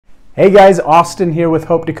Hey guys, Austin here with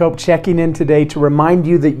Hope to Cope, checking in today to remind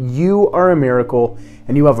you that you are a miracle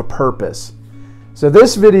and you have a purpose. So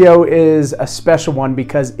this video is a special one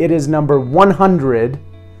because it is number 100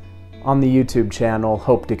 on the YouTube channel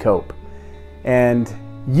Hope to Cope. And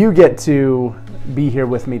you get to be here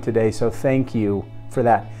with me today, so thank you for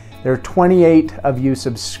that. There are 28 of you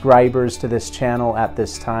subscribers to this channel at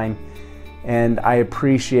this time, and I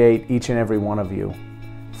appreciate each and every one of you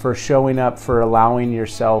for showing up, for allowing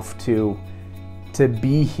yourself to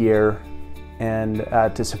be here and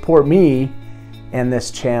to support me and this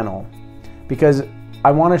channel. Because I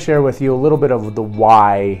want to share with you a little bit of the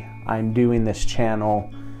why I'm doing this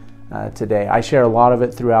channel today. I share a lot of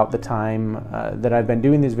it throughout the time that I've been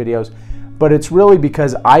doing these videos, but it's really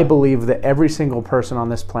because I believe that every single person on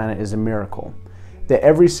this planet is a miracle. That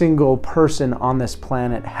every single person on this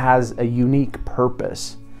planet has a unique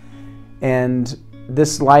purpose. And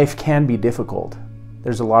this life can be difficult.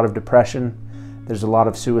 There's a lot of depression, there's a lot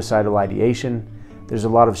of suicidal ideation, there's a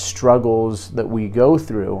lot of struggles that we go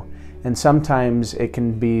through, and sometimes it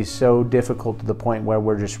can be so difficult to the point where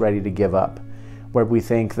we're just ready to give up, where we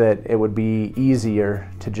think that it would be easier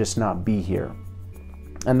to just not be here.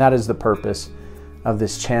 And that is the purpose of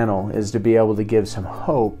this channel, is to be able to give some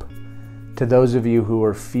hope to those of you who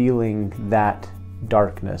are feeling that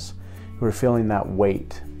darkness, who are feeling that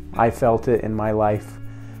weight. I felt it in my life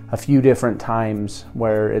a few different times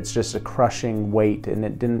where it's just a crushing weight and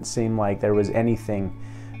it didn't seem like there was anything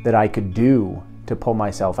that I could do to pull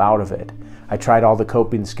myself out of it. I tried all the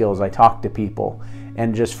coping skills, I talked to people,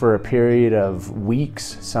 and just for a period of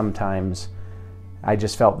weeks sometimes, I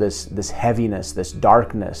just felt this heaviness, this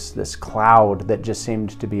darkness, this cloud that just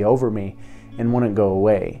seemed to be over me and wouldn't go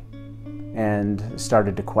away. And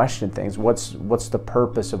started to question things. What's the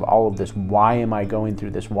purpose of all of this? Why am I going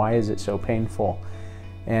through this? Why is it so painful?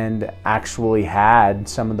 And actually had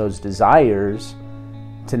some of those desires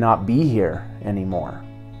to not be here anymore.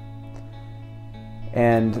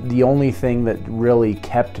 And the only thing that really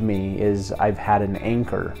kept me is I've had an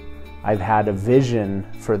anchor. I've had a vision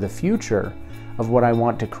for the future of what I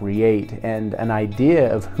want to create and an idea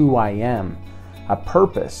of who I am, a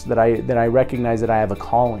purpose that I recognize that I have a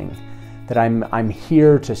calling. That I'm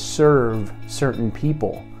here to serve certain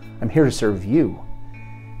people. I'm here to serve you.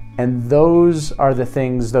 And those are the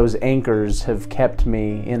things, those anchors have kept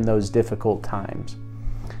me in those difficult times.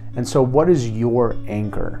 And so what is your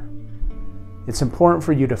anchor? It's important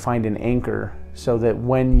for you to find an anchor so that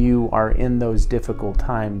when you are in those difficult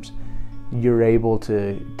times, you're able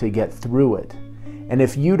to get through it. And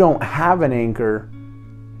if you don't have an anchor,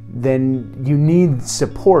 then you need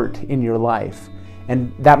support in your life.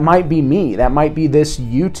 And that might be me. That might be this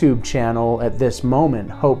YouTube channel at this moment,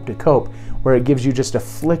 Hope to Cope, where it gives you just a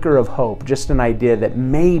flicker of hope, just an idea that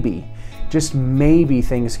maybe, just maybe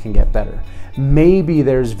things can get better. Maybe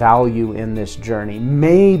there's value in this journey.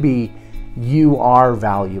 Maybe you are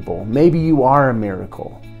valuable. Maybe you are a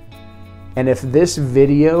miracle. And if this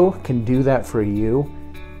video can do that for you,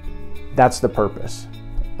 that's the purpose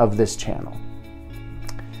of this channel.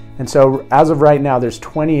 And so as of right now, there's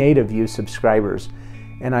 28 of you subscribers,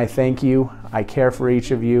 and I thank you. I care for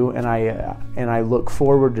each of you, and I look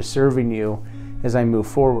forward to serving you as I move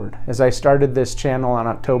forward. As I started this channel on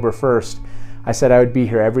October 1st, I said I would be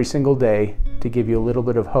here every single day to give you a little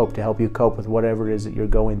bit of hope to help you cope with whatever it is that you're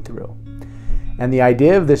going through. And the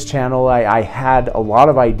idea of this channel, I had a lot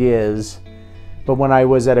of ideas, but when I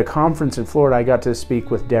was at a conference in Florida, I got to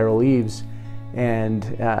speak with Daryl Eves, and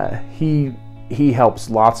he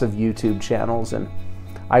helps lots of YouTube channels, and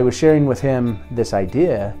I was sharing with him this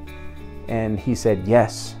idea, and he said,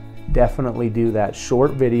 yes, definitely do that.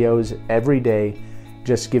 Short videos every day,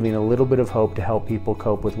 just giving a little bit of hope to help people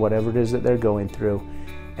cope with whatever it is that they're going through,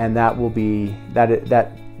 and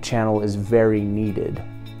that channel is very needed.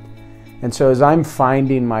 And so as I'm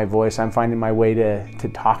finding my voice, I'm finding my way to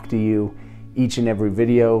talk to you each and every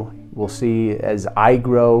video. We'll see as I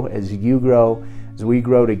grow, as you grow, as we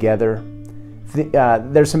grow together.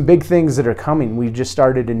 There's some big things that are coming. We just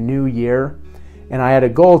started a new year, and I had a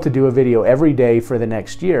goal to do a video every day for the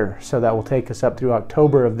next year. So that will take us up through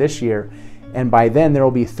October of this year. And by then there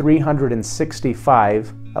will be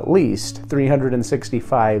 365, at least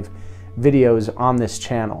 365 videos on this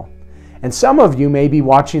channel. And some of you may be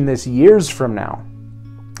watching this years from now.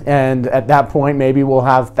 And at that point, maybe we'll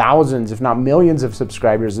have thousands, if not millions of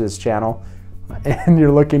subscribers to this channel. And you're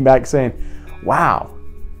looking back saying, wow,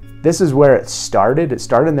 this is where it started. It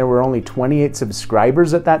started and there were only 28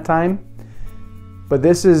 subscribers at that time. But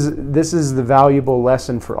this is the valuable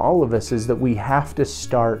lesson for all of us, is that we have to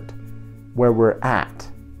start where we're at.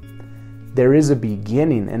 there is a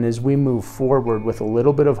beginning, and as we move forward with a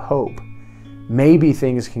little bit of hope, maybe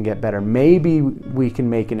things can get better. Maybe we can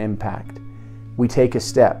make an impact. We take a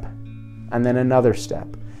step, and then another step,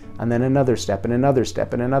 and then another step, and another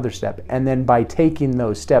step, and another step. And then by taking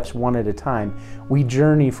those steps one at a time, we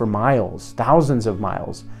journey for miles, thousands of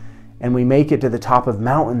miles, and we make it to the top of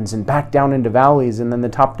mountains and back down into valleys, and then the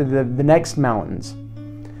top to the next mountains.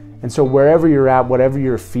 And so wherever you're at, whatever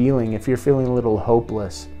you're feeling, if you're feeling a little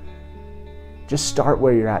hopeless, just start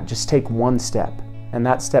where you're at. Just take one step. And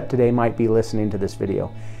that step today might be listening to this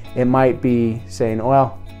video. It might be saying,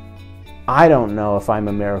 well, I don't know if I'm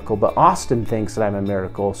a miracle, but Austin thinks that I'm a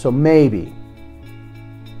miracle, so maybe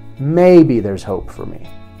there's hope for me.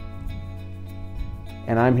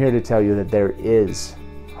 And I'm here to tell you that there is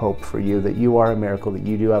hope for you, that you are a miracle, that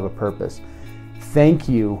you do have a purpose. Thank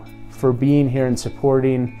you for being here and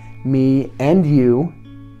supporting me and you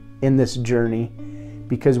in this journey,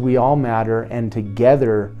 because we all matter, and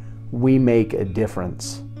together we make a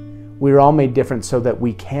difference. We're all made different so that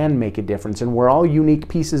we can make a difference, and we're all unique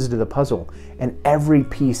pieces to the puzzle, and every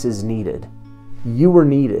piece is needed. You were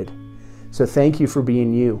needed. So thank you for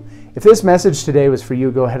being you. If this message today was for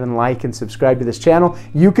you, go ahead and like and subscribe to this channel.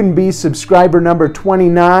 You can be subscriber number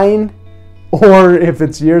 29, or if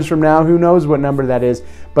it's years from now, who knows what number that is.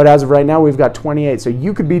 But as of right now, we've got 28. So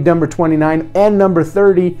you could be number 29 and number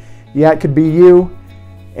 30. Yeah, it could be you.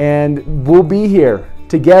 And we'll be here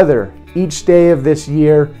together each day of this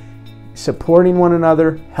year, supporting one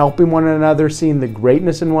another, helping one another, seeing the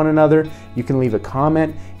greatness in one another. You can leave a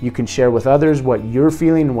comment. You can share with others what you're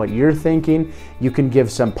feeling and what you're thinking. You can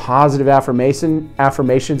give some positive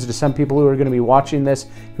affirmations to some people who are going to be watching this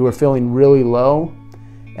who are feeling really low.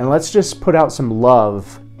 And let's just put out some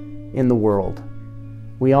love in the world.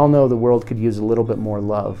 We all know the world could use a little bit more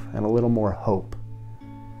love and a little more hope.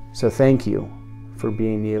 So thank you for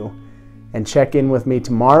being you. And check in with me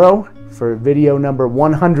tomorrow for video number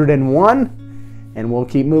 101, and we'll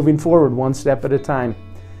keep moving forward one step at a time.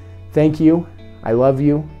 Thank you. I love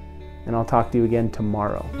you, and I'll talk to you again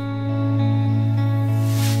tomorrow.